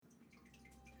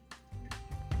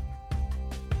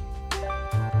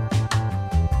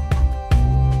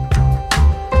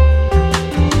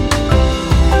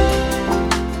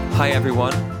Hi,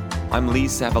 everyone. I'm Lee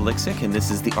Savaliksic, and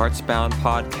this is the Artsbound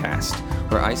Podcast,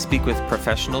 where I speak with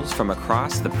professionals from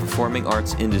across the performing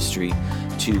arts industry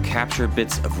to capture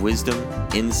bits of wisdom,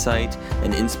 insight,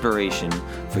 and inspiration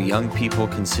for young people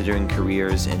considering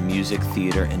careers in music,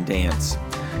 theater, and dance.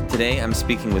 Today, I'm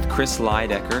speaking with Chris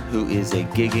Lydecker, who is a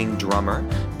gigging drummer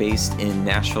based in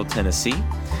Nashville, Tennessee.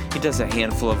 He does a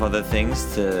handful of other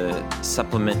things to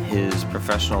supplement his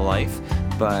professional life,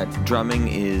 but drumming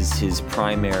is his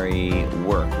primary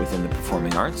work within the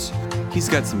performing arts. He's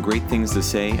got some great things to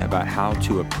say about how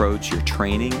to approach your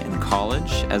training in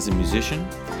college as a musician,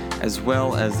 as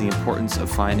well as the importance of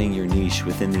finding your niche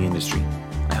within the industry.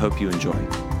 I hope you enjoy.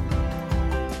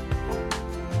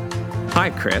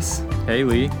 Hi, Chris. Hey,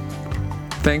 Lee.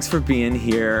 Thanks for being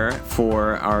here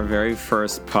for our very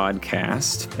first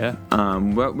podcast. Yeah.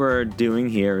 What we're doing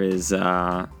here is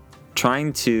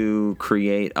trying to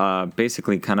create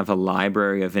basically kind of a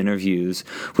library of interviews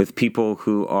with people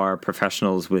who are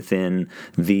professionals within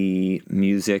the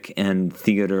music and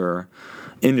theater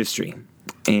industry,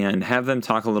 and have them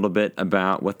talk a little bit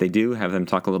about what they do, have them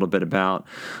talk a little bit about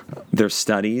their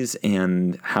studies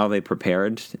and how they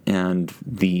prepared and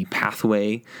the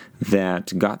pathway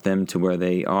that got them to where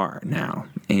they are now.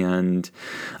 And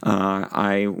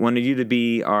I wanted you to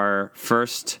be our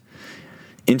first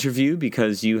interview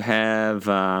because you have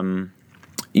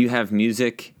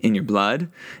music in your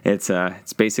blood.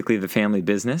 It's basically the family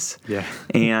business. Yeah.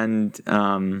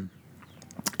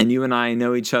 And you and I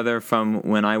know each other from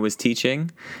when I was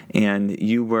teaching, and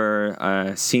you were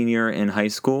a senior in high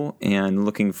school and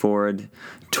looking forward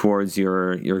towards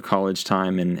your college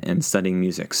time and studying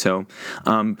music. So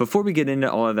before we get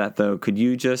into all of that, though, could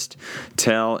you just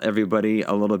tell everybody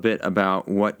a little bit about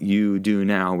what you do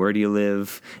now? Where do you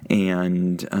live,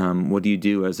 and what do you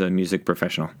do as a music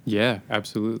professional? Yeah,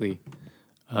 absolutely.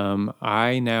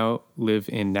 I now live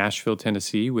in Nashville,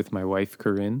 Tennessee with my wife,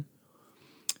 Corinne.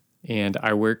 And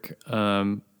I work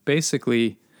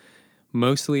basically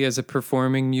mostly as a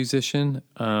performing musician,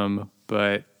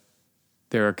 but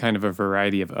there are kind of a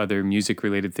variety of other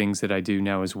music-related things that I do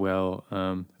now as well.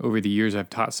 Over the years, I've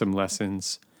taught some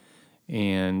lessons,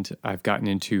 and I've gotten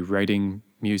into writing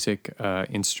music,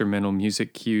 instrumental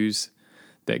music cues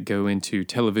that go into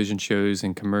television shows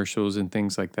and commercials and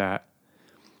things like that.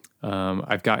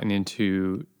 I've gotten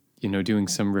into, doing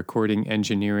some recording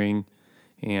engineering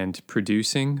and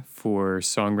producing for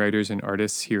songwriters and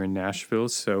artists here in Nashville.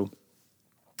 So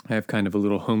I have kind of a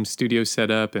little home studio set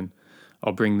up, and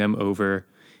I'll bring them over,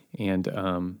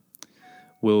 and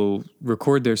we'll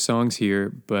record their songs here,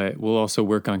 but we'll also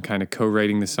work on kind of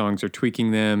co-writing the songs or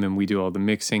tweaking them, and we do all the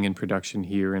mixing and production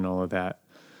here and all of that.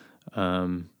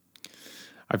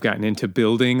 I've gotten into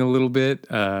building a little bit,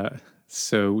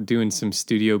 so doing some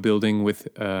studio building with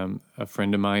a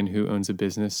friend of mine who owns a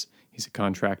business. He's a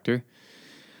contractor.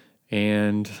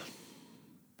 And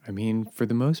I mean, for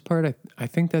the most part, I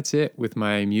think that's it with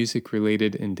my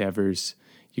music-related endeavors.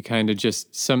 You kind of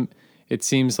it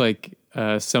seems like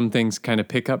some things kind of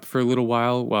pick up for a little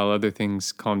while other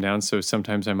things calm down. So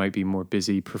sometimes I might be more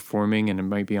busy performing and I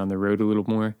might be on the road a little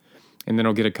more. And then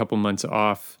I'll get a couple months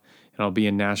off and I'll be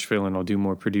in Nashville and I'll do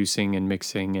more producing and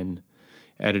mixing and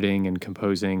editing and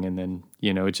composing. And then,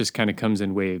 it just kind of comes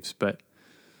in waves. But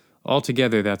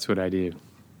altogether, that's what I do.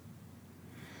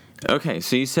 Okay,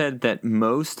 so you said that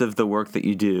most of the work that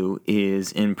you do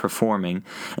is in performing,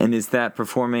 and is that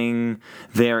performing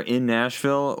there in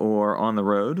Nashville or on the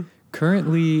road?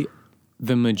 Currently,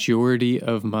 the majority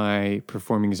of my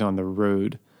performing is on the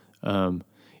road.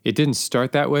 It didn't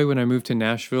start that way when I moved to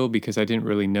Nashville because I didn't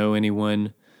really know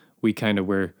anyone. We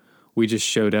just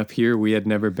showed up here. We had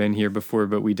never been here before,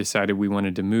 but we decided we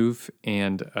wanted to move,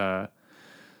 and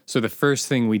so the first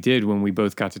thing we did when we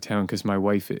both got to town, because my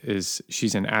wife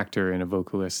she's an actor and a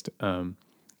vocalist,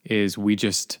 is we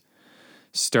just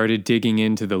started digging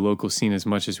into the local scene as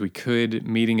much as we could,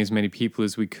 meeting as many people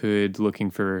as we could, looking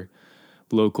for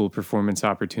local performance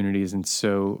opportunities. And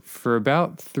so for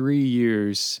about 3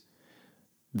 years,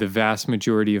 the vast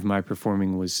majority of my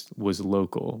performing was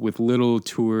local, with little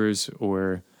tours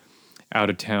or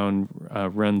out-of-town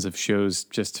runs of shows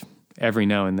just every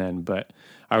now and then. But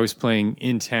I was playing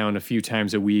in town a few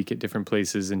times a week at different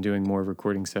places and doing more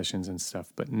recording sessions and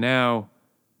stuff. But now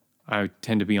I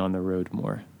tend to be on the road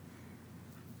more.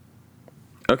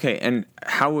 Okay, and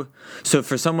so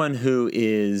for someone who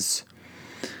is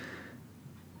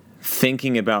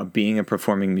thinking about being a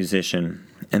performing musician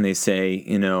and they say,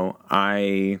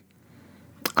 I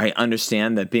I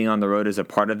understand that being on the road is a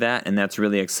part of that, and that's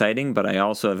really exciting. But I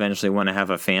also eventually want to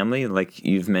have a family. Like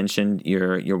you've mentioned,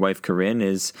 your wife Corinne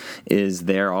is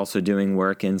there also doing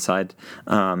work inside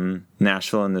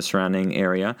Nashville and the surrounding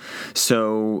area.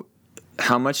 So,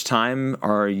 how much time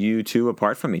are you two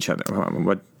apart from each other?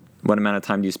 What amount of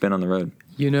time do you spend on the road?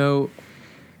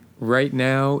 Right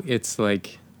now it's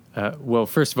like, well,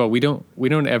 first of all, we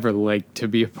don't ever like to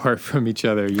be apart from each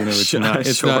other.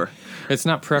 It's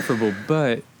not preferable,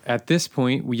 but at this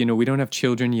point, we don't have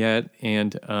children yet.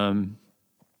 And,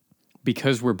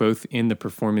 because we're both in the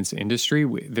performance industry,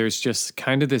 there's just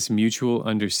kind of this mutual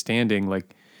understanding,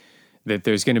 like that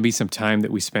there's going to be some time that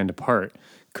we spend apart.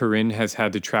 Corinne has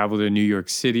had to travel to New York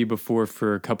City before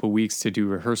for a couple weeks to do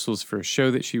rehearsals for a show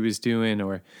that she was doing,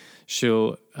 or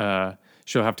she'll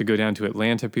have to go down to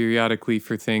Atlanta periodically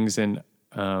for things, and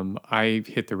I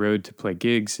hit the road to play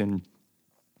gigs, and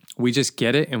we just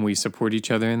get it, and we support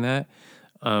each other in that.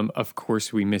 Of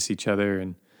course, we miss each other,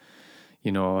 and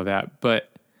all of that. But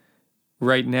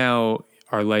right now,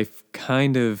 our life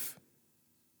kind of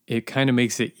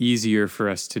makes it easier for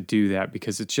us to do that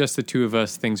because it's just the two of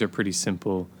us. Things are pretty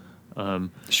simple.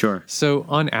 Sure. So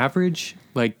on average,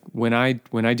 like when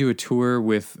I do a tour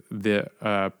with the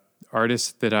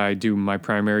artist that I do my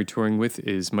primary touring with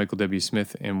is Michael W.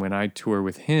 Smith, and when I tour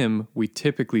with him, we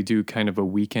typically do kind of a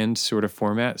weekend sort of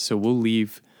format. So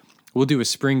we'll do a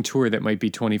spring tour that might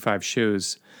be 25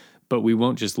 shows, but we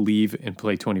won't just leave and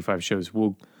play 25 shows.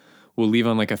 We'll leave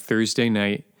on like a Thursday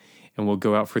night, and we'll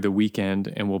go out for the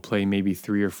weekend, and we'll play maybe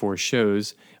 3 or 4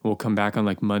 shows, and we'll come back on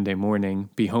like Monday morning,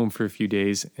 be home for a few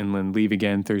days, and then leave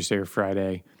again Thursday or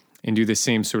Friday, and do the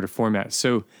same sort of format.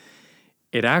 So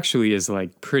it actually is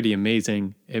like pretty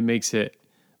amazing. It makes it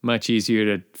much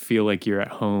easier to feel like you're at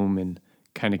home and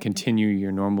kind of continue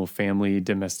your normal family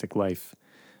domestic life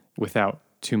without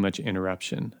too much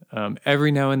interruption.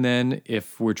 Every now and then,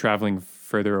 if we're traveling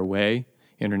further away,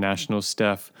 international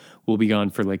stuff, we'll be gone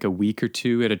for like a week or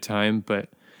 2 at a time, but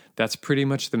that's pretty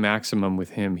much the maximum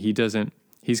with him.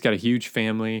 He's got a huge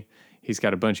family, he's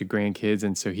got a bunch of grandkids,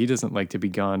 and so he doesn't like to be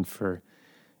gone for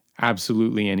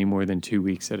absolutely any more than 2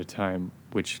 weeks at a time,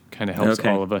 which kind of helps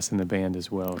all of us in the band as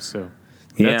well. So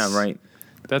yeah, right.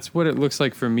 That's what it looks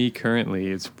like for me currently.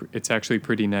 It's actually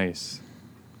pretty nice.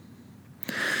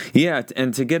 Yeah,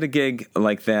 and to get a gig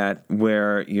like that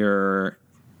where you're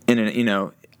in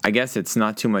a, I guess it's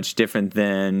not too much different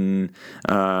than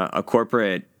a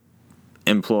corporate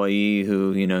employee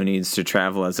who needs to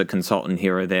travel as a consultant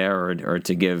here or there, or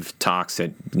to give talks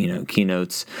at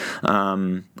keynotes,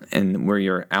 and where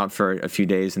you're out for a few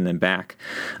days and then back.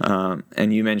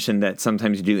 And you mentioned that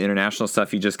sometimes you do international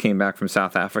stuff. You just came back from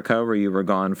South Africa where you were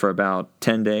gone for about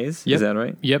 10 days. Yep. Is that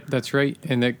right? Yep, that's right.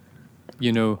 And that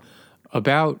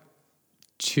about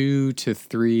 2 to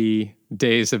 3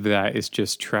 days of that is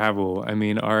just travel. I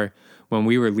mean, when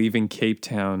we were leaving Cape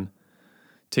Town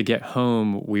to get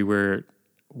home,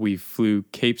 we flew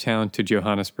Cape Town to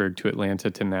Johannesburg to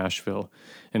Atlanta to Nashville.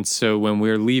 And so when we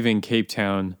were leaving Cape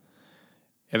Town,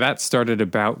 that started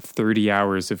about 30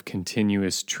 hours of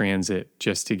continuous transit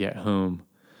just to get home.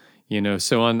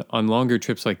 So on longer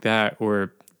trips like that,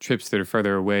 or trips that are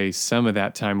further away, some of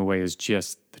that time away is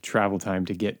just the travel time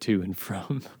to get to and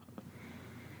from.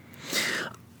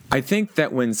 I think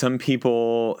that when some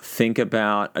people think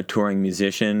about a touring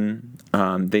musician,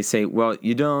 they say, well,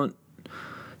 you don't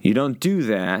do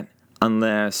that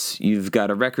unless you've got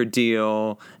a record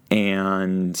deal,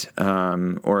 and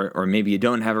or maybe you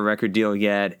don't have a record deal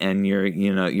yet, and you're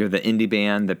the indie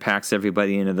band that packs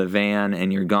everybody into the van,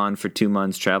 and you're gone for 2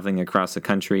 months traveling across the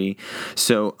country.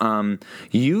 So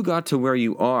you got to where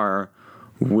you are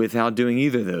without doing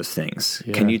either of those things.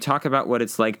 Yeah. Can you talk about what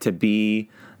it's like to be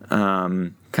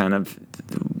kind of,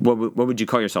 what would you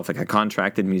call yourself, like a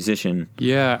contracted musician?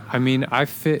 Yeah, I mean, I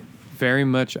fit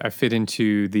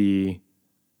into the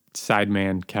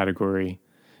sideman category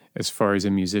as far as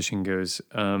a musician goes.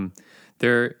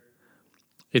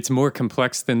 It's more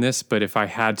complex than this, but if I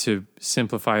had to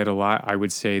simplify it a lot, I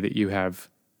would say that you have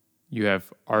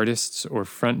artists or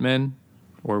frontmen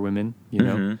or women,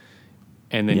 and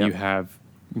then you have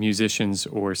musicians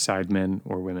or sidemen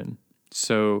or women.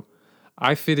 So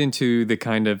I fit into the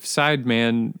kind of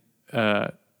sideman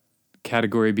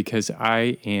category because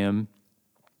I am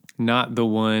not the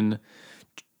one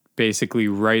basically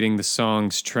writing the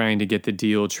songs, trying to get the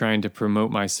deal, trying to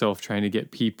promote myself, trying to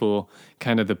get people,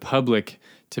 kind of the public,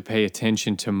 to pay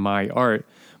attention to my art.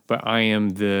 But I'm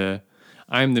the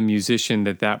musician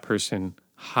that person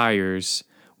hires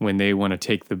when they want to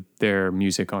take their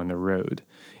music on the road.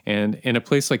 And in a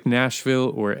place like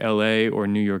Nashville or LA or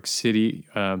New York City,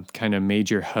 kind of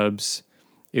major hubs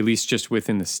at least just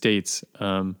within the States.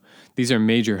 These are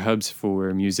major hubs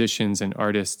for musicians and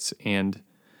artists. And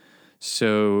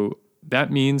so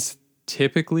that means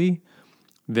typically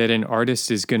that an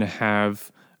artist is going to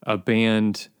have a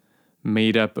band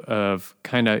made up of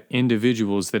kind of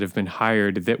individuals that have been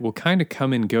hired that will kind of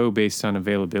come and go based on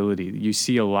availability. You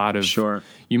see a lot of, Sure.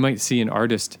 You might see an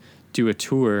artist do a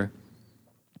tour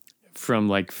from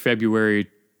like February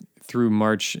through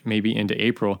March, maybe into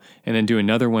April, and then do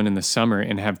another one in the summer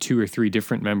and have 2 or 3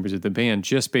 different members of the band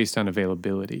just based on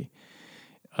availability.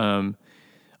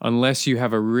 Unless you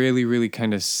have a really, really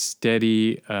kind of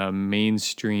steady,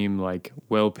 mainstream, like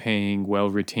well-paying,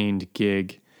 well-retained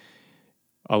gig,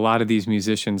 a lot of these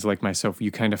musicians like myself, you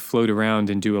kind of float around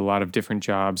and do a lot of different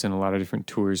jobs and a lot of different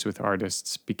tours with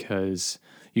artists because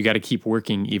you got to keep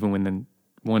working even when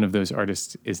one of those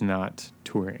artists is not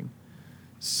touring.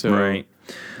 So Right.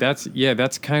 that's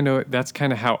kind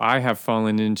of how I have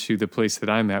fallen into the place that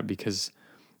I'm at because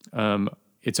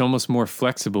it's almost more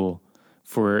flexible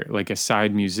for like a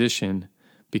side musician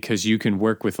because you can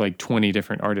work with like 20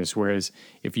 different artists. Whereas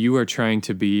if you are trying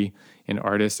to be an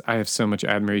artist, I have so much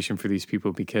admiration for these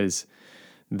people because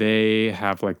they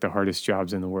have like the hardest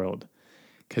jobs in the world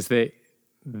because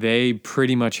they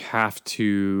pretty much have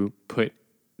to put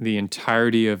the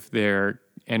entirety of their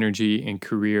energy and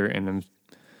career in them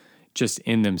just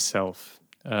in themselves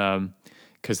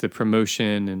because the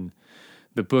promotion and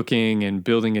the booking and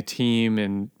building a team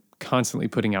and constantly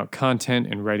putting out content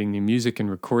and writing new music and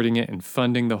recording it and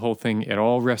funding the whole thing, it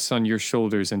all rests on your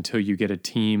shoulders until you get a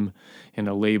team and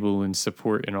a label and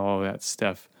support and all of that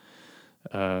stuff.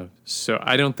 So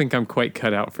I don't think I'm quite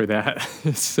cut out for that.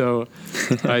 So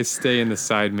I stay in the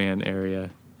sideman area.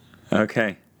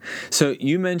 Okay. So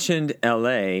you mentioned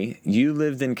LA. You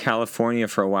lived in California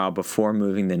for a while before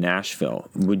moving to Nashville.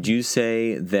 Would you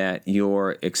say that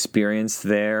your experience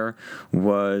there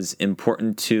was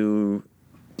important to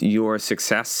your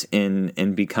success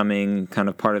in becoming kind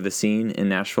of part of the scene in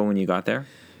Nashville when you got there?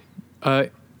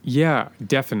 Yeah,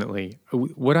 definitely.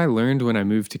 What I learned when I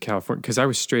moved to California, because I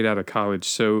was straight out of college,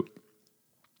 so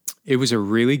it was a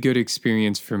really good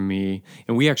experience for me.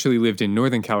 And we actually lived in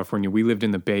Northern California. We lived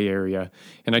in the Bay Area.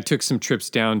 And I took some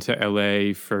trips down to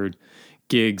LA for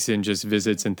gigs and just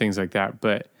visits and things like that.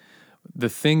 But the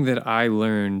thing that I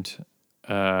learned,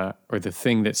 or the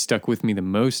thing that stuck with me the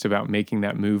most about making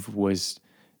that move was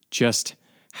just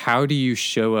how do you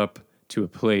show up to a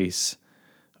place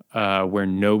where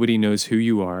nobody knows who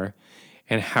you are,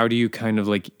 and how do you kind of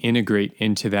like integrate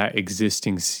into that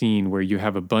existing scene where you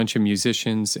have a bunch of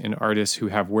musicians and artists who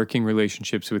have working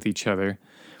relationships with each other,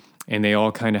 and they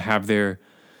all kind of have their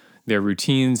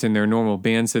routines and their normal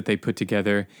bands that they put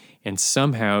together, and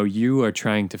somehow you are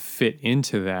trying to fit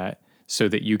into that so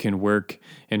that you can work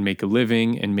and make a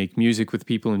living and make music with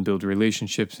people and build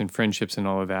relationships and friendships and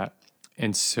all of that.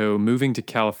 And so moving to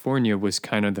California was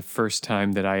kind of the first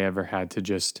time that I ever had to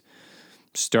just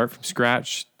start from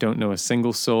scratch, don't know a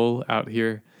single soul out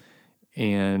here,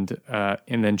 and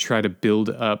then try to build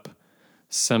up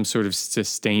some sort of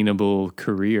sustainable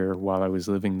career while I was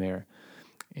living there.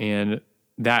 And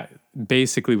that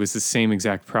basically was the same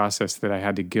exact process that I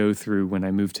had to go through when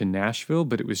I moved to Nashville,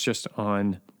 but it was just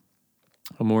on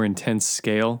a more intense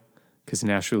scale because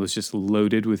Nashville is just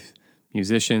loaded with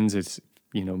musicians. It's,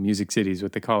 Music City is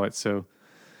what they call it. So,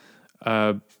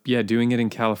 doing it in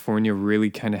California really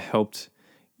kind of helped.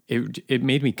 It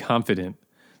made me confident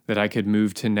that I could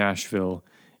move to Nashville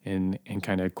and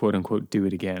kind of quote unquote do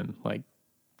it again. Like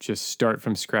just start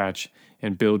from scratch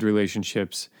and build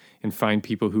relationships and find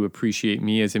people who appreciate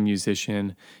me as a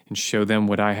musician and show them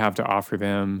what I have to offer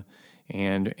them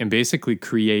and basically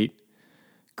create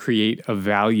a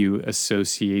value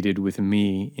associated with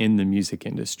me in the music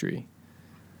industry.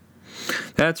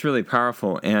 That's really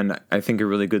powerful, and I think a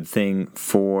really good thing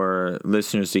for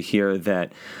listeners to hear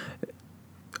that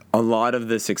a lot of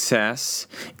the success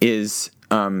is,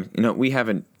 we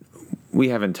haven't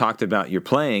talked about your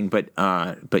playing,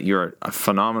 but you're a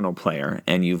phenomenal player,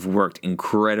 and you've worked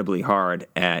incredibly hard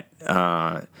at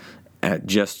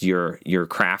just your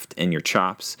craft and your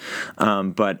chops.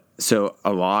 But so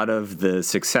a lot of the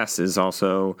success is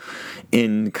also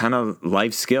in kind of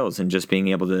life skills and just being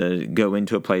able to go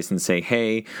into a place and say,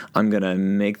 hey, I'm going to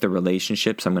make the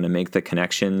relationships, I'm going to make the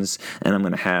connections, and I'm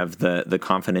going to have the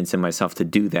confidence in myself to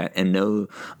do that and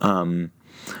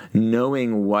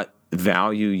knowing what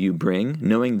value you bring,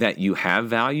 knowing that you have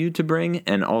value to bring,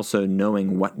 and also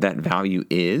knowing what that value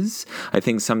is. I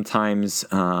think sometimes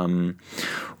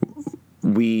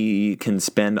we can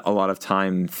spend a lot of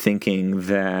time thinking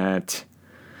that,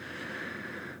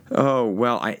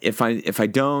 if I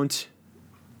don't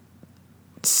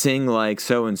sing like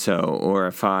so-and-so, or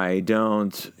if I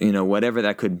don't, whatever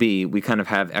that could be, we kind of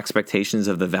have expectations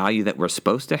of the value that we're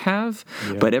supposed to have,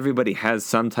 but everybody has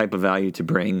some type of value to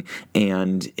bring,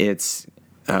 and it's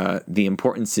the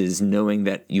importance is knowing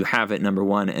that you have it, number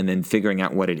one, and then figuring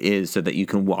out what it is so that you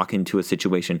can walk into a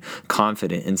situation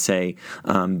confident and say,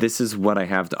 this is what I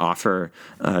have to offer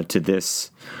to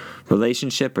this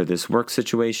relationship or this work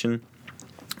situation.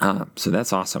 So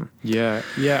that's awesome. Yeah,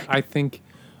 I think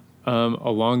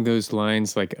along those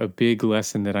lines, like a big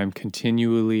lesson that I'm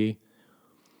continually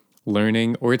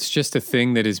learning, or it's just a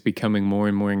thing that is becoming more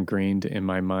and more ingrained in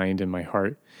my mind and my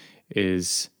heart,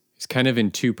 is kind of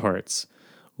in two parts.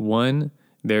 One,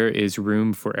 there is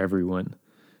room for everyone.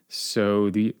 So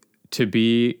to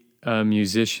be a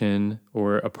musician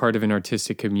or a part of an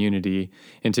artistic community,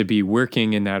 and to be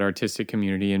working in that artistic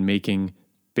community and making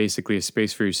basically a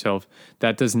space for yourself,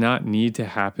 that does not need to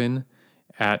happen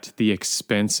at the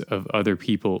expense of other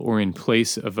people or in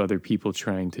place of other people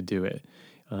trying to do it.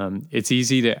 It's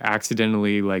easy to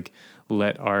accidentally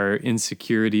let our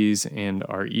insecurities and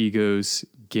our egos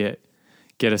get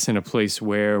us in a place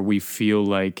where we feel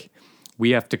like we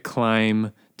have to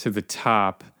climb to the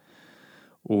top,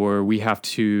 or we have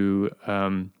to,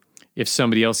 if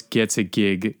somebody else gets a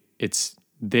gig, it's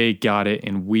they got it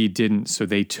and we didn't, so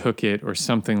they took it, or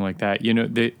something like that.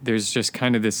 There's just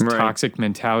kind of this toxic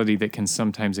mentality that can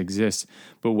sometimes exist.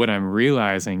 But what I'm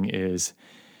realizing is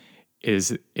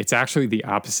it's actually the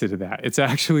opposite of that. It's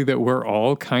actually that we're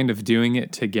all kind of doing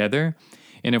it together.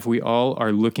 And if we all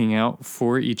are looking out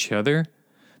for each other,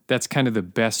 that's kind of the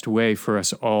best way for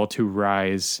us all to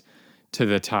rise to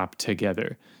the top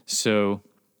together. So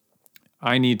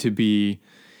I need to be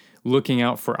looking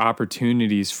out for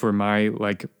opportunities for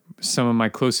some of my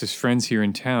closest friends here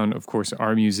in town, of course,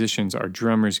 are musicians, are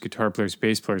drummers, guitar players,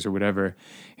 bass players, or whatever.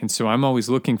 And so I'm always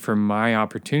looking for my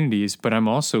opportunities, but I'm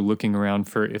also looking around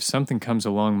for if something comes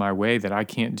along my way that I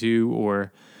can't do,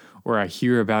 or I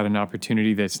hear about an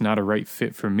opportunity that's not a right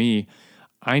fit for me,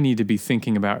 I need to be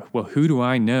thinking about, well, who do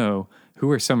I know? Who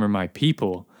are some of my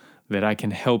people that I can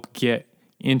help get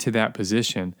into that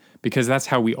position? Because that's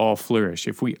how we all flourish.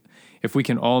 If we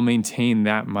can all maintain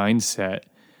that mindset,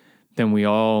 then we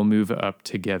all move up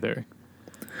together.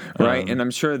 Right. And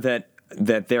I'm sure that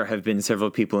there have been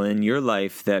several people in your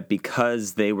life that,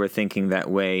 because they were thinking that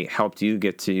way, helped you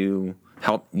get to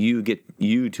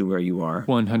where you are.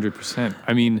 100%.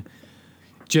 I mean,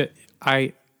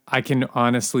 I can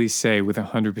honestly say with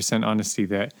 100% honesty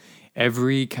that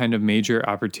every kind of major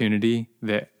opportunity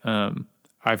that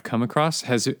I've come across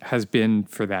has been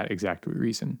for that exact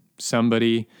reason.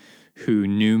 Somebody who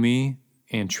knew me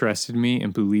and trusted me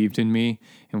and believed in me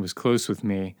and was close with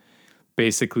me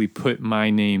basically put my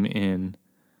name in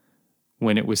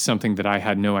when it was something that I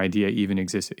had no idea even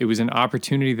existed. It was an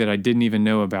opportunity that I didn't even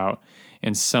know about,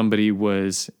 and somebody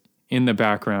was in the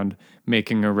background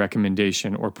making a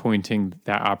recommendation or pointing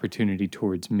that opportunity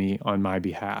towards me on my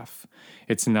behalf.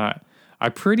 I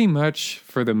pretty much,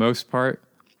 for the most part,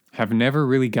 have never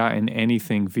really gotten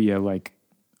anything via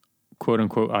quote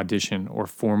unquote audition or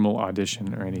formal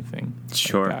audition or anything.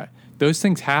 Sure. Like that. Those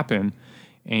things happen,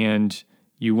 and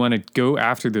you want to go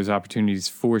after those opportunities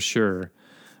for sure.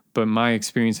 But my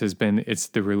experience has been it's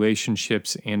the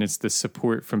relationships and it's the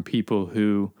support from people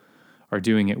who are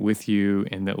doing it with you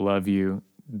and that love you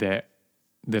that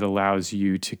allows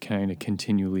you to kind of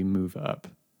continually move up.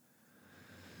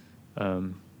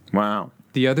 Wow.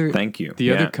 Thank you.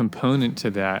 The other component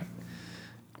to that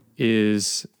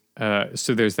is,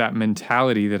 so there's that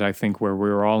mentality that I think where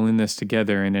we're all in this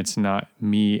together and it's not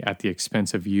me at the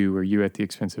expense of you or you at the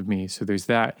expense of me. So there's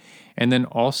that. And then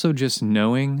also just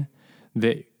knowing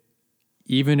that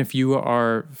even if you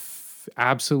are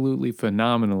absolutely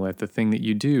phenomenal at the thing that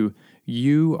you do,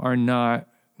 you are not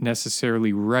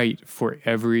necessarily right for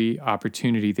every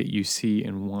opportunity that you see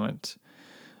and want.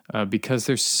 Because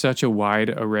there's such a wide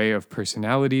array of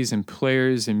personalities and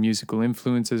players and musical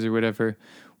influences or whatever.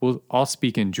 Well, I'll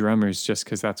speak in drummers just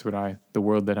because that's the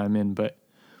world that I'm in. But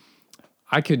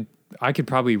I could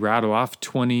probably rattle off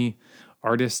 20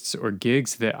 artists or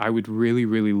gigs that I would really,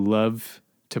 really love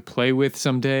to play with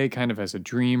someday, kind of as a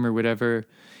dream or whatever.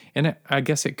 And I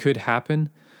guess it could happen.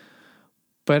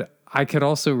 But I could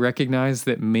also recognize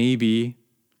that maybe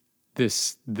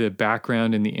the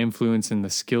background and the influence and the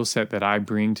skill set that I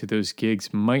bring to those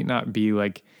gigs might not be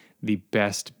like the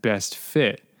best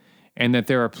fit. And that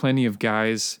there are plenty of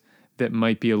guys that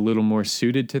might be a little more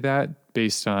suited to that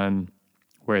based on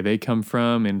where they come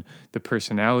from and the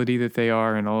personality that they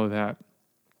are and all of that.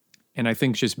 And I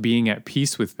think just being at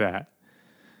peace with that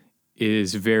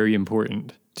is very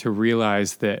important, to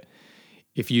realize that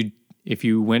if you if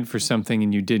you went for something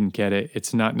and you didn't get it,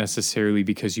 it's not necessarily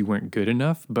because you weren't good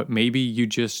enough, but maybe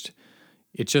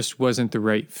it just wasn't the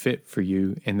right fit for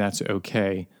you, and that's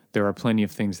okay. There are plenty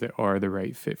of things that are the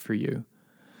right fit for you.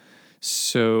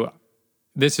 So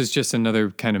this is just another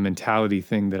kind of mentality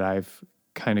thing that I've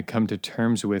kind of come to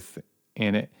terms with,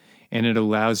 and it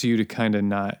allows you to kind of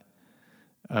not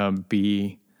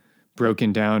be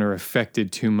broken down or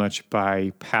affected too much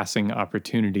by passing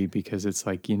opportunity, because it's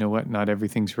like, you know what, not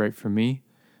everything's right for me,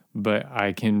 but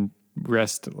I can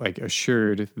rest like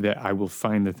assured that I will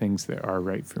find the things that are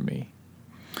right for me.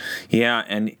 Yeah,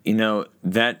 and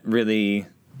that really,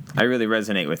 I really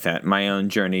resonate with that. My own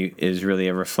journey is really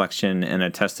a reflection and a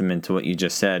testament to what you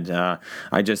just said.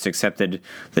 I just accepted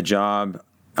the job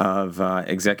of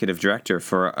executive director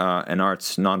for an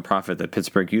arts nonprofit, the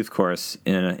Pittsburgh Youth Chorus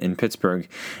in Pittsburgh.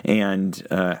 And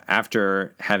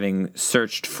after having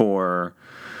searched for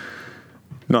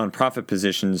nonprofit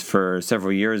positions for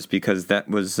several years, because that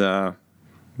was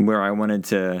where I wanted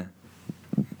to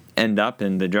end up,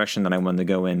 in the direction that I wanted to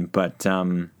go in, but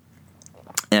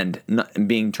and not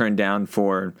being turned down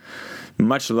for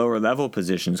much lower level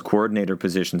positions, coordinator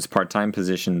positions, part-time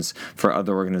positions for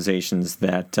other organizations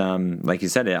that, like you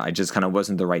said, I just kind of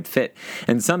wasn't the right fit.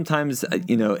 And sometimes,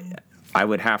 I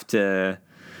would have to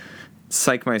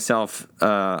psych myself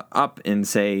up and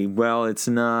say, well, it's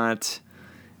not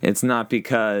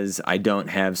because I don't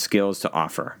have skills to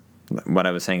offer. What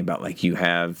I was saying about, like, you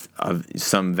have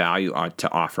some value to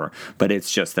offer, but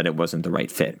it's just that it wasn't the right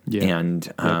fit. Yeah.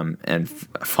 And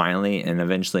finally and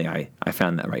eventually I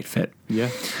found that right fit. Yeah,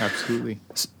 absolutely.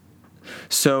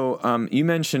 So you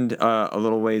mentioned a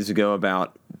little ways ago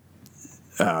about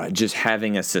just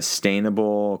having a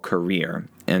sustainable career.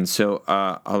 And so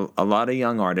a lot of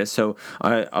young artists, so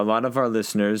a lot of our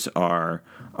listeners are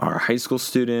high school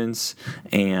students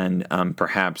and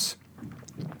perhaps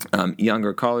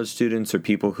younger college students, or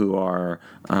people who are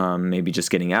maybe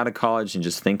just getting out of college and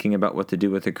just thinking about what to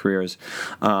do with their careers.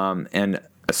 And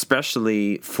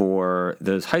especially for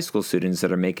those high school students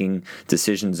that are making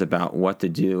decisions about what to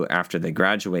do after they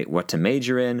graduate, what to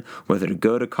major in, whether to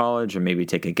go to college or maybe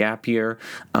take a gap year.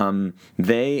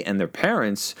 They and their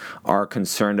parents are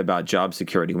concerned about job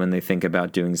security when they think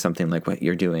about doing something like what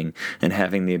you're doing and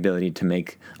having the ability to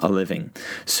make a living.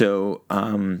 So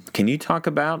can you talk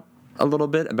about a little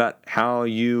bit about how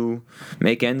you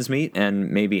make ends meet and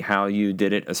maybe how you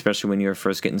did it, especially when you were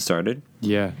first getting started?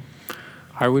 Yeah.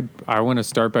 I want to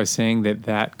start by saying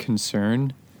that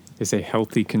concern is a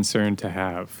healthy concern to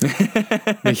have.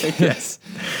 Yes.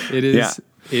 It is.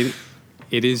 Yeah.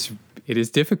 It is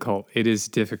difficult. It is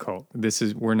difficult.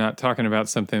 We're not talking about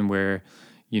something where,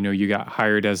 you got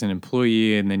hired as an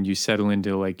employee and then you settle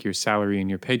into like your salary and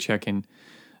your paycheck, and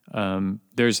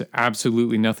there's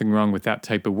absolutely nothing wrong with that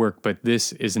type of work, but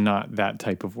this is not that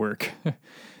type of work.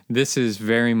 This is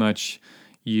very much,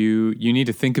 you need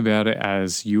to think about it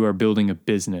as you are building a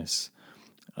business.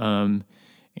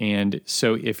 And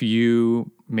so if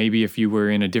you were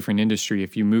in a different industry,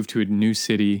 if you moved to a new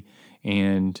city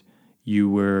and you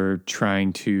were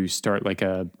trying to start like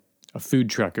a food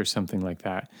truck or something like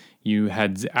that, you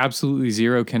had absolutely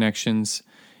zero connections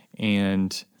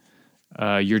and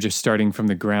you're just starting from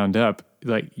the ground up.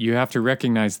 Like, you have to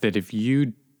recognize that if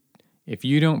you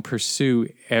don't pursue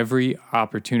every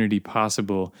opportunity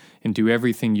possible and do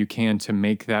everything you can to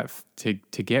make that to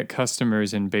get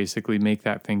customers and basically make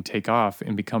that thing take off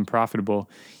and become profitable,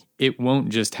 it won't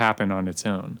just happen on its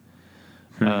own.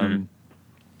 Mm-hmm.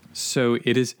 So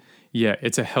it is,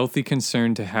 it's a healthy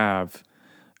concern to have.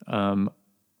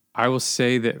 I will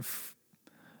say that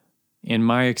in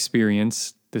my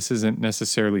experience, this isn't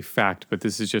necessarily fact, but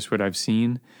this is just what I've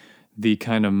seen. The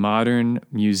kind of modern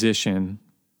musician,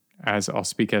 as I'll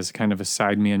speak as kind of a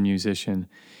sideman musician,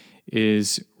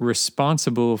 is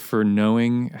responsible for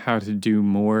knowing how to do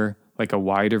more, like a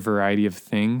wider variety of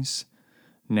things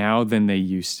now than they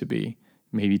used to be,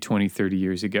 maybe 20, 30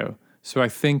 years ago. So I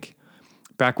think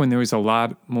back when there was a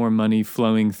lot more money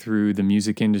flowing through the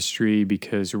music industry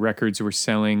because records were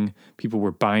selling, people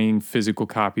were buying physical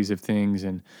copies of things,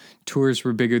 and tours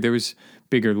were bigger. There was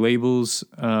bigger labels,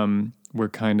 were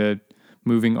kind of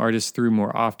moving artists through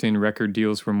more often. Record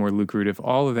deals were more lucrative.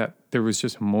 All of that, there was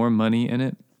just more money in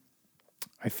it.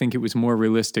 I think it was more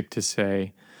realistic to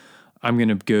say, I'm going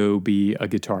to go be a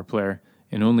guitar player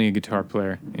and only a guitar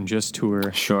player and just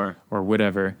tour, sure, or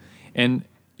whatever. And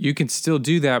you can still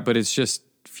do that, but it's just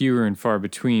fewer and far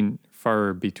between.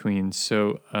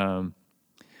 So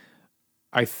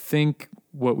I think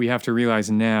what we have to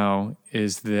realize now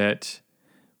is that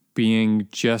being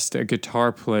just a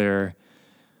guitar player,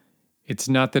 it's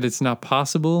not that it's not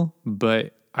possible,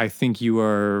 but I think you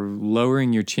are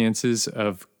lowering your chances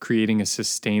of creating a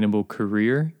sustainable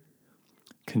career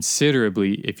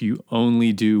considerably if you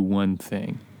only do one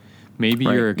thing. Maybe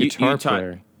Right. you're a guitar You taught-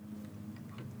 player.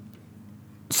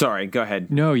 Sorry, go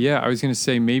ahead. No, yeah, I was going to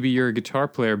say maybe you're a guitar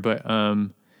player, but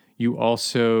you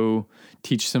also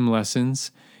teach some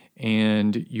lessons,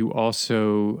 and you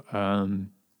also,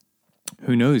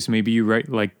 who knows, maybe you write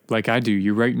like I do.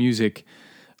 You write music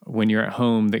when you're at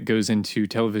home that goes into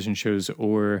television shows,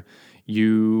 or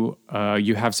you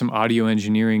have some audio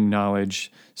engineering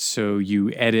knowledge, so you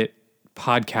edit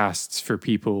podcasts for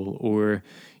people, or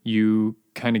you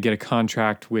kind of get a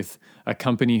contract with a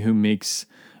company who makes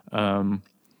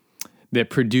that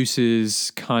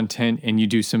produces content, and you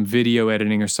do some video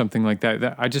editing or something like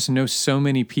that. I just know so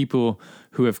many people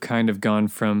who have kind of gone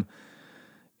from,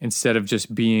 instead of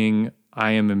just being,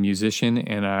 I am a musician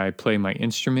and I play my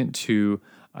instrument, to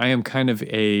I am kind of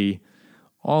a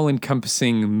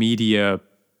all-encompassing media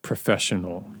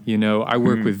professional. You know, I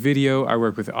work with video, I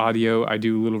work with audio, I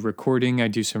do a little recording, I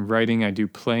do some writing, I do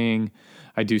playing,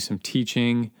 I do some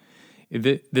teaching.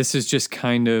 This is just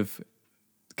kind of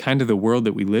the world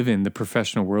that we live in, the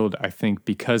professional world, I think,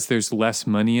 because there's less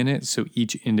money in it, so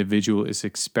each individual is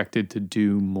expected to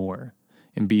do more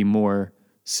and be more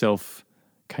self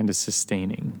kind of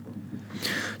sustaining.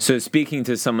 So speaking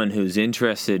to someone who's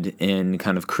interested in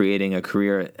kind of creating a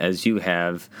career as you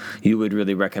have, you would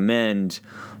really recommend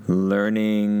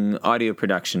learning audio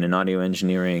production and audio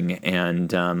engineering,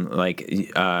 and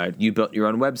you built your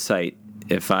own website,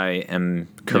 if I am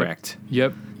correct.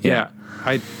 Yep. Yeah.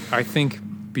 I think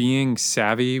being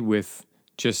savvy with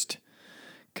just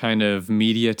kind of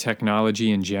media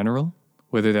technology in general,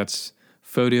 whether that's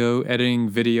photo editing,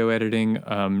 video editing,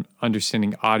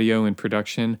 understanding audio and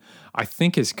production, I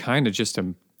think is kind of just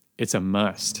it's a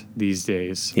must these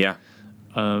days. Yeah.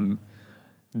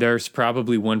 There's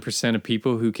probably 1% of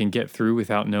people who can get through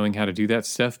without knowing how to do that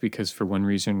stuff because for one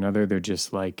reason or another, they're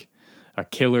just like a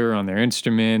killer on their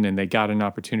instrument and they got an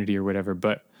opportunity or whatever.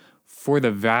 But for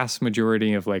the vast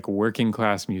majority of like working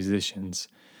class musicians,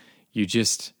 you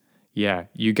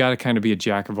got to kind of be a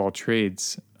jack of all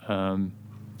trades.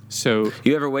 So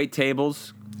you ever wait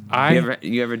tables?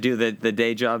 You ever do the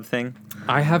day job thing?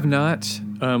 I have not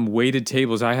waited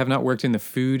tables. I have not worked in the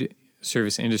food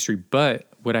service industry, but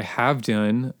what I have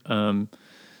done,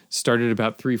 started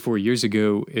about 3-4 years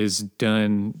ago, is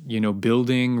done,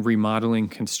 building, remodeling,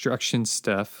 construction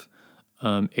stuff.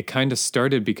 It kind of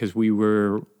started because we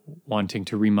were wanting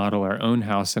to remodel our own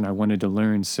house and I wanted to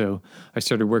learn. So I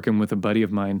started working with a buddy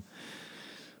of mine.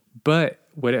 But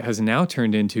what it has now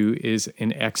turned into is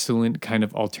an excellent kind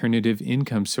of alternative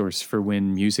income source for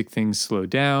when music things slow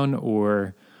down,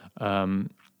 or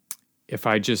if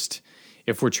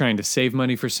we're trying to save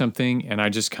money for something and I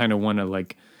just kind of want to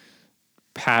like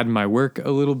pad my work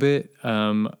a little bit,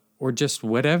 or just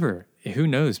whatever. Who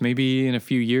knows? Maybe in a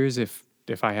few years, if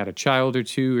I had a child or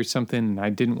two or something and I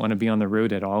didn't want to be on the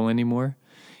road at all anymore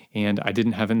and I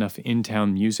didn't have enough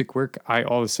in-town music work, I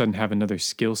all of a sudden have another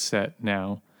skill set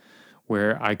now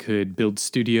where I could build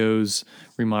studios,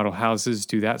 remodel houses,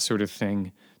 do that sort of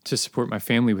thing to support my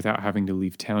family without having to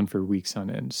leave town for weeks on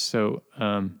end. So,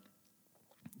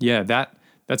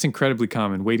 that's incredibly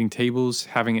common. Waiting tables,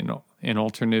 having an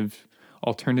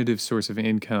alternative source of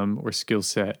income or skill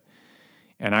set,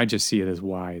 and I just see it as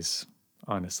wise,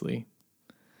 honestly.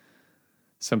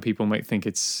 Some people might think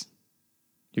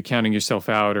you're counting yourself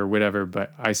out or whatever,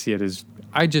 but I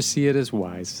just see it as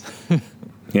wise.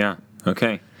 Yeah.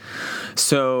 Okay.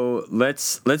 So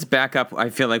let's back up. I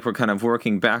feel like we're kind of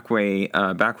working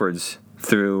backwards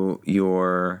through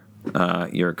your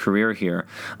career here.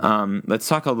 Let's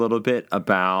talk a little bit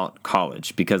about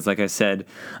college, because like I said,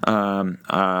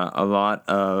 a lot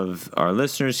of our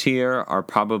listeners here are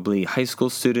probably high school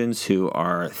students who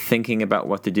are thinking about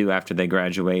what to do after they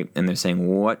graduate, and they're saying,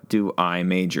 what do I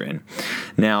major in?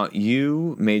 Now,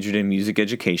 you majored in music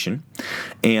education,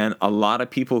 and a lot of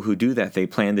people who do that, they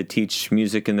plan to teach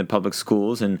music in the public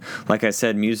schools, and like I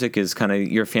said, music is kind of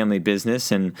your family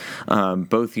business, and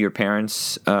both your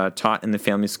parents taught in the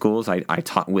family school. I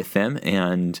taught with them,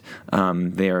 and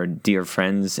they are dear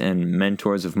friends and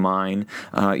mentors of mine.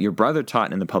 Your brother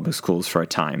taught in the public schools for a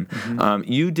time. Mm-hmm.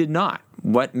 You did not.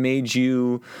 What made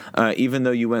you, even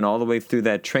though you went all the way through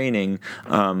that training,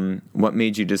 what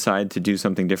made you decide to do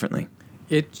something differently?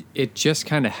 It just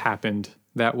kind of happened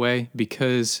that way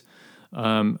because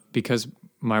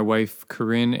my wife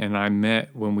Corinne and I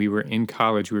met when we were in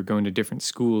college. We were going to different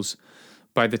schools.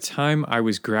 By the time I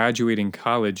was graduating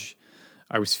college,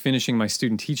 I was finishing my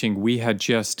student teaching. We had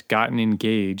just gotten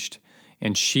engaged,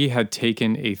 and she had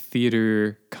taken a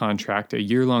theater contract, a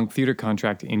year-long theater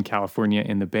contract in California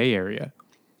in the Bay Area.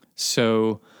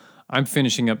 So I'm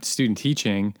finishing up student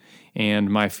teaching, and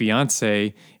my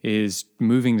fiance is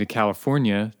moving to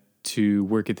California to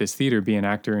work at this theater, be an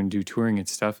actor and do touring and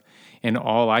stuff. And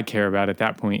all I care about at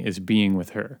that point is being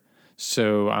with her.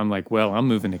 So I'm like, well, I'm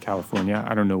moving to California.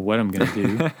 I don't know what I'm going to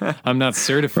do. I'm not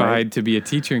certified to be a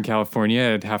teacher in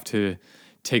California. I'd have to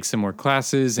take some more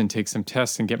classes and take some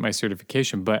tests and get my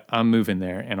certification, but I'm moving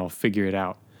there and I'll figure it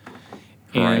out.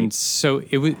 And so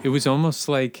it was almost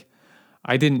like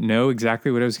I didn't know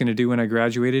exactly what I was going to do when I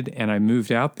graduated, and I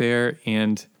moved out there,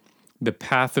 and the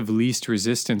path of least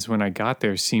resistance when I got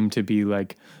there seemed to be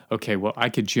like, okay, well, I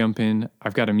could jump in.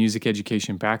 I've got a music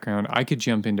education background. I could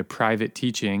jump into private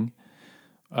teaching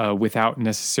without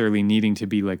necessarily needing to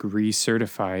be like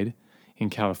recertified in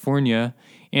California.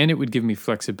 And it would give me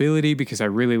flexibility because I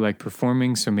really like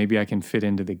performing. So maybe I can fit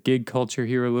into the gig culture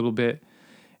here a little bit.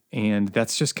 And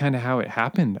that's just kind of how it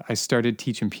happened. I started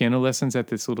teaching piano lessons at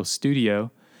this little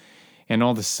studio. And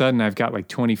all of a sudden, I've got like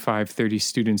 25, 30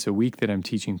 students a week that I'm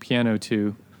teaching piano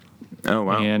to. Oh,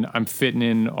 wow. And I'm fitting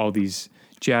in all these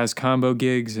jazz combo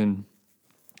gigs. And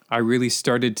I really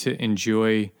started to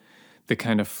enjoy the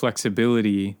kind of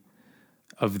flexibility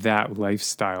of that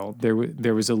lifestyle. There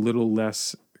was a little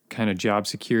less kind of job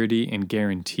security and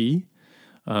guarantee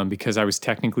because I was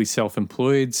technically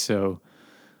self-employed. So,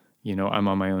 you know, I'm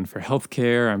on my own for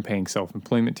healthcare. I'm paying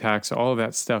self-employment tax, all of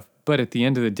that stuff. But at the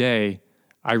end of the day,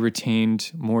 I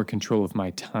retained more control of my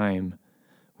time,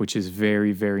 which is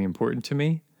very, very important to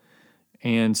me.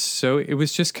 And so it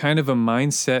was just kind of a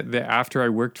mindset that after I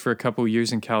worked for a couple of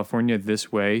years in California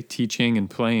this way, teaching and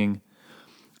playing,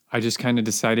 I just kind of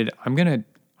decided I'm going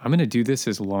to do this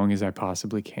as long as I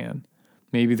possibly can.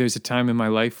 Maybe there's a time in my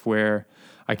life where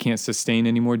I can't sustain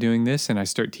anymore doing this and I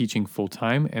start teaching full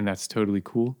time, and that's totally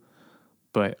cool.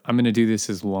 But I'm going to do this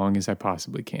as long as I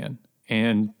possibly can.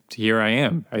 And here I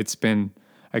am.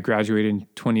 I graduated in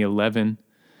 2011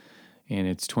 and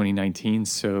it's 2019.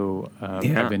 So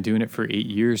I've been doing it for 8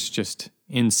 years, just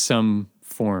in some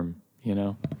form, you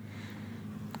know?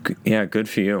 Yeah, good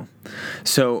for you.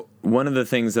 So one of the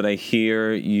things that I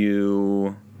hear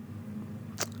you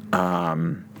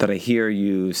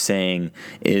saying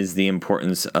is the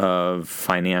importance of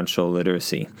financial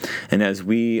literacy. And as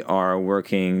we are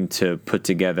working to put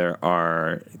together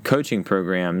our coaching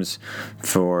programs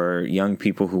for young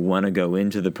people who want to go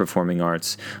into the performing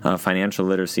arts, financial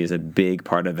literacy is a big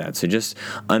part of that. So just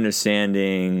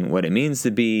understanding what it means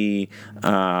to be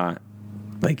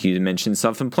like you mentioned,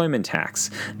 self-employment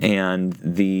tax and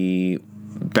the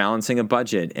balancing a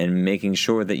budget and making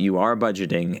sure that you are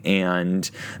budgeting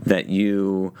and that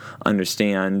you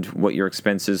understand what your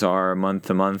expenses are month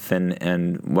to month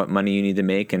and what money you need to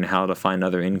make and how to find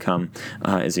other income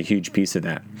is a huge piece of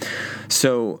that.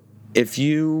 So if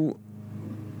you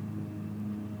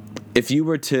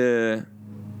were to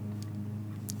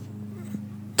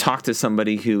talk to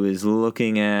somebody who is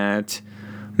looking at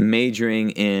majoring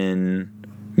in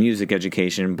music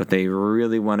education, but they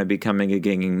really want to become a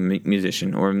gigging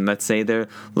musician, or let's say they're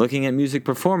looking at music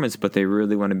performance, but they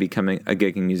really want to become a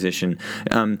gigging musician.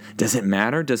 Does it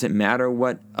matter? Does it matter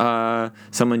what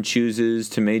someone chooses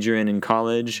to major in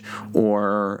college,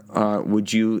 or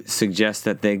would you suggest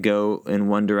that they go in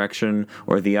one direction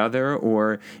or the other,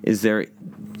 or is there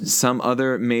some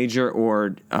other major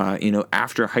or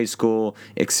after high school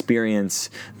experience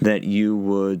that you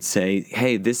would say,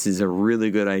 hey, this is a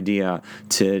really good idea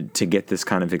to get this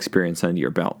kind of experience under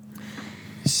your belt?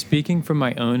 Speaking from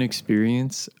my own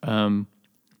experience,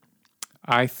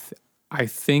 I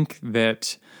think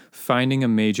that finding a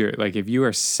major, like if you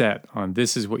are set on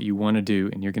this is what you want to do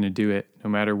and you're going to do it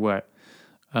no matter what,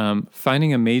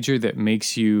 finding a major that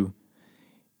makes you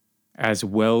as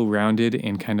well-rounded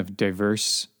and kind of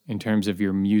diverse in terms of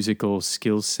your musical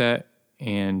skill set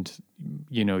and,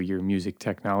 your music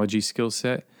technology skill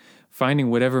set, finding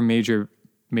whatever major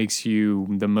makes you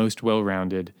the most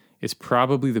well-rounded is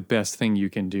probably the best thing you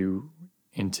can do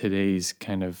in today's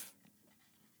kind of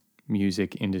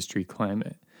music industry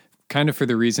climate. Kind of for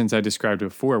the reasons I described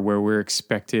before, where we're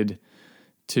expected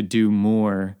to do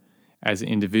more as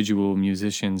individual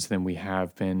musicians than we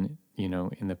have been,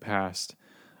 in the past.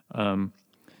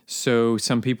 So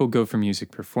some people go for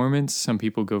music performance, some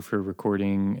people go for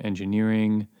recording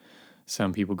engineering,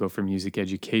 some people go for music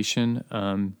education.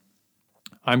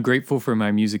 I'm grateful for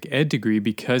my music ed degree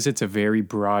because it's a very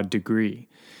broad degree.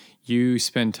 You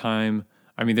spend time,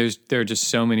 there are just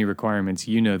so many requirements.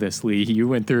 You know this, Lee. You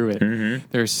went through it. Mm-hmm.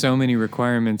 There are so many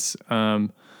requirements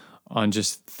on on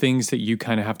just things that you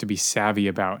kind of have to be savvy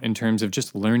about in terms of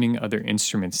just learning other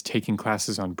instruments, taking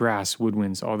classes on brass,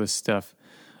 woodwinds, all this stuff.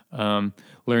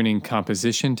 Learning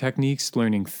composition techniques,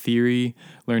 learning theory,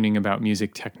 learning about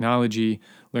music technology,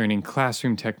 learning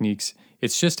classroom techniques.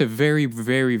 It's just a very,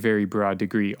 very, very broad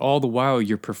degree. All the while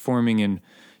you're performing in,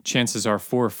 chances are,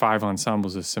 4 or 5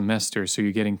 ensembles a semester. So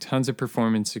you're getting tons of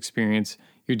performance experience.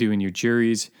 You're doing your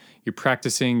juries, you're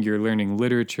practicing, you're learning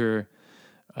literature.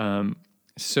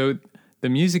 So the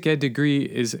music ed degree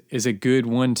is a good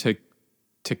one to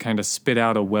kind of spit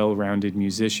out a well-rounded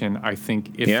musician, I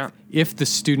think, if the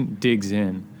student digs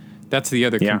in. That's the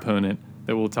other component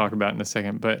that we'll talk about in a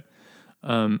second. But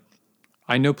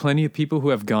I know plenty of people who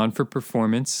have gone for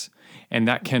performance, and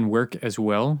that can work as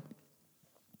well.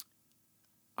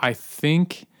 I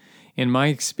think, in my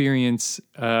experience,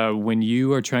 when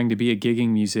you are trying to be a gigging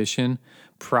musician,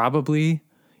 probably,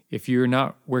 if you're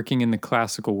not working in the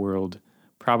classical world,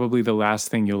 probably the last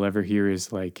thing you'll ever hear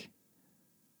is like,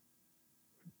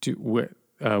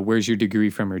 where's your degree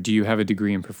from, or do you have a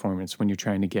degree in performance when you're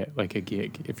trying to get like a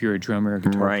gig, if you're a drummer, a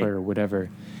guitar player, or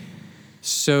whatever.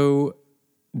 So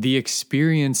the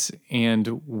experience and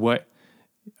what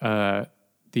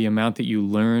the amount that you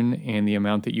learn and the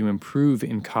amount that you improve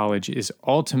in college is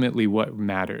ultimately what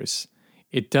matters.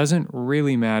 It doesn't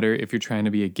really matter if you're trying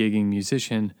to be a gigging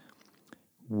musician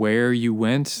where you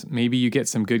went. Maybe you get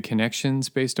some good connections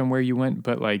based on where you went,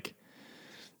 but like,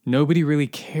 nobody really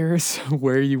cares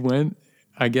where you went,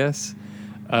 I guess.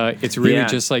 It's really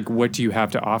just like, what do you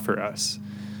have to offer us?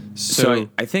 So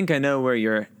I think I know where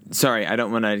you're... Sorry, I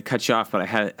don't want to cut you off, but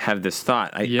I have this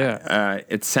thought.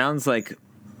 It sounds like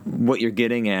what you're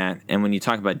getting at, and when you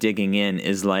talk about digging in,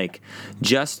 is like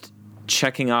just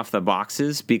checking off the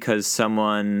boxes because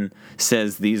someone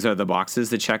says these are the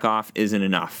boxes to check off isn't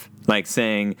enough. Like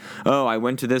saying, oh, I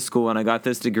went to this school and I got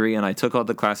this degree and I took all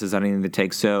the classes I needed to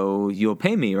take, so you'll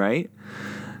pay me, right?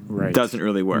 Right. Doesn't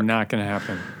really work. Not going to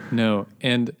happen. No.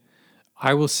 And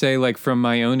I will say, like, from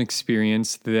my own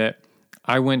experience, that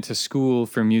I went to school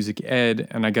for music ed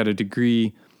and I got a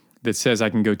degree that says I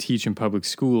can go teach in public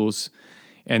schools.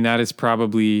 And that is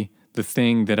probably the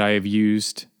thing that I have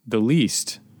used the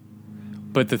least.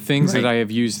 But the things that I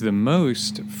have used the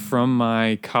most from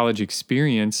my college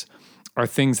experience are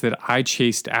things that I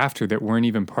chased after that weren't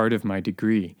even part of my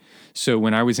degree. So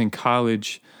when I was in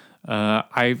college,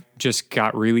 I just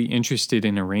got really interested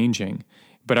in arranging.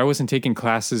 But I wasn't taking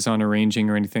classes on arranging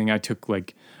or anything. I took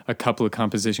like a couple of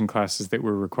composition classes that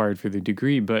were required for the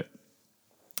degree, but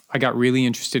I got really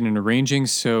interested in arranging.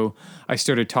 So I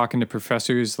started talking to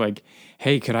professors like,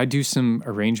 hey, could I do some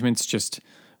arrangements just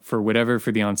for whatever,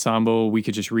 for the ensemble? We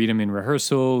could just read them in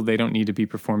rehearsal. They don't need to be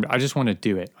performed. I just want to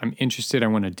do it. I'm interested. I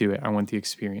want to do it. I want the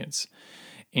experience.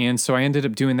 And so I ended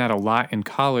up doing that a lot in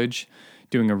college,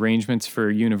 doing arrangements for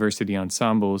university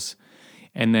ensembles.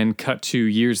 And then cut to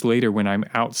years later when I'm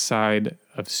outside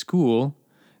of school,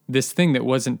 this thing that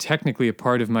wasn't technically a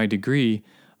part of my degree,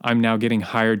 I'm now getting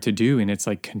hired to do, and it's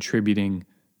like contributing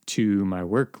to my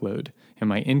workload and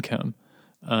my income.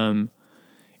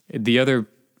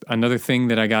 Another thing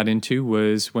that I got into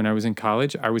was when I was in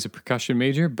college, I was a percussion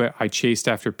major, but I chased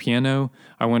after piano.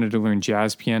 I wanted to learn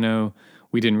jazz piano.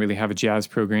 We didn't really have a jazz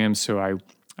program, so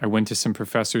I went to some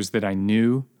professors that I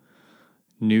knew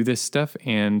this stuff,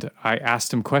 and I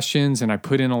asked them questions, and I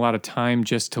put in a lot of time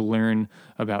just to learn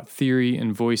about theory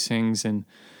and voicings, and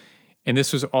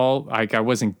this was all, like, I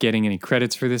wasn't getting any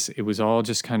credits for this. It was all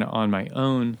just kind of on my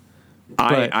own.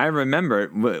 I remember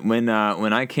when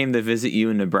I came to visit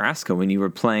you in Nebraska when you were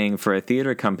playing for a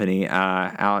theater company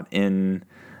out in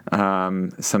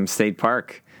some state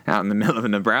park out in the middle of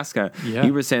Nebraska. Yeah.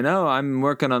 You were saying, "Oh, I'm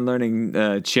working on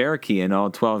learning Cherokee in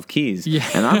all 12 keys,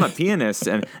 and I'm a pianist,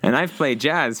 and I've played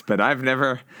jazz, but I've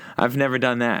never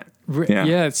done that."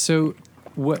 Yeah. So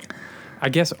what? I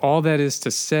guess all that is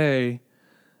to say.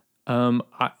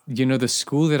 The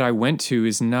school that I went to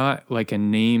is not like a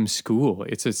name school.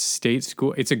 It's a state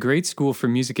school. It's a great school for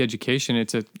music education.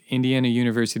 It's at Indiana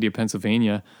University of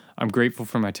Pennsylvania. I'm grateful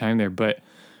for my time there, but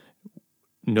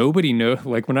nobody knows,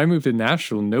 like when I moved to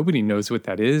Nashville, nobody knows what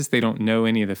that is. They don't know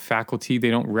any of the faculty. They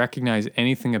don't recognize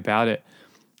anything about it.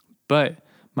 But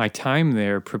my time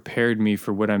there prepared me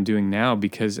for what I'm doing now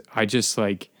because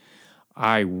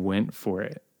I went for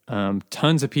it.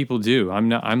 Tons of people do.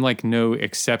 I'm like no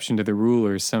exception to the rule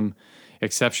or some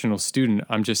exceptional student.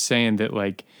 I'm just saying that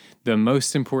like the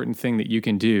most important thing that you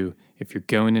can do if you're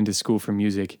going into school for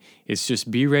music is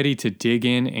just be ready to dig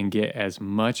in and get as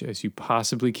much as you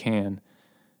possibly can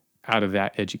out of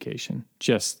that education.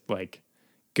 Just like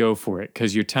go for it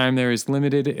because your time there is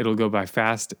limited. It'll go by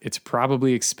fast. It's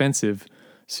probably expensive.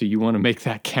 So you want to make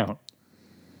that count.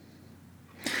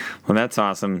 Well, that's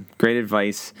awesome. Great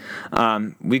advice.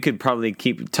 We could probably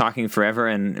keep talking forever,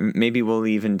 and maybe we'll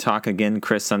even talk again,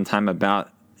 Chris, sometime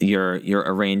about your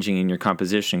arranging and your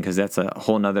composition, because that's a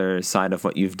whole nother side of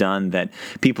what you've done that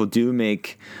people do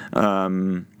make.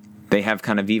 They have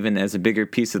kind of even as a bigger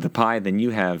piece of the pie than you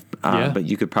have, but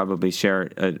you could probably share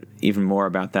even more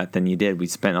about that than you did. We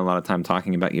spent a lot of time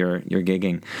talking about your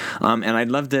gigging, and I'd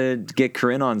love to get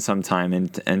Corinne on sometime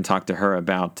and talk to her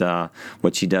about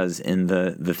what she does in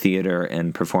the theater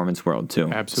and performance world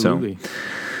too. Absolutely. So,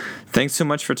 thanks so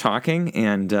much for talking,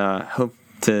 and hope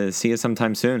to see you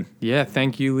sometime soon. Yeah,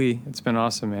 thank you, Lee. It's been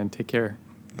awesome, man. Take care.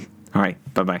 All right,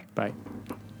 bye-bye. Bye.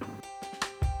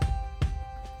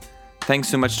 Thanks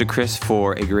so much to Chris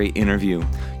for a great interview.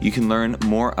 You can learn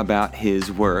more about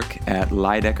his work at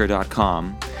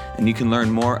Lydecker.com, and you can learn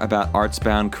more about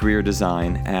Artsbound Career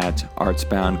Design at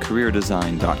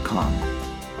artsboundcareerdesign.com.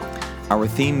 Our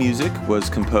theme music was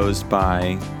composed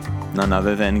by none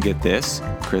other than, get this,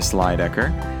 Chris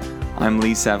Lydecker. I'm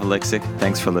Lee Savaliksic.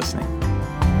 Thanks for listening.